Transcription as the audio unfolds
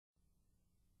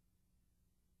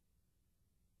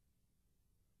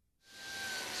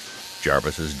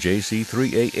Jarvis's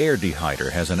JC3A air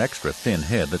dehyder has an extra thin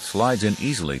head that slides in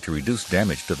easily to reduce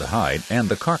damage to the hide and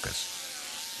the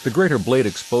carcass. The greater blade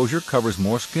exposure covers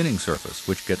more skinning surface,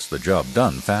 which gets the job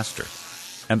done faster.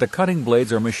 And the cutting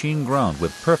blades are machine ground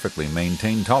with perfectly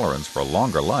maintained tolerance for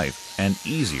longer life and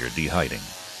easier dehiding.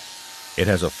 It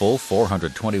has a full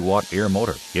 420-watt air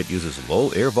motor. It uses low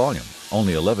air volume,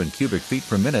 only 11 cubic feet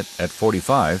per minute at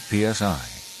 45 psi.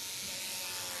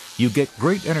 You get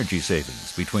great energy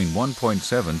savings between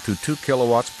 1.7 to 2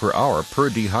 kilowatts per hour per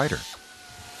dehyder.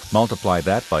 Multiply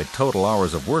that by total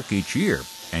hours of work each year,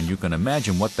 and you can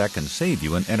imagine what that can save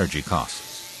you in energy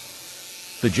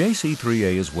costs. The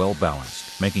JC3A is well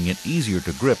balanced, making it easier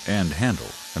to grip and handle,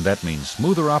 and that means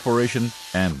smoother operation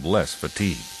and less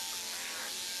fatigue.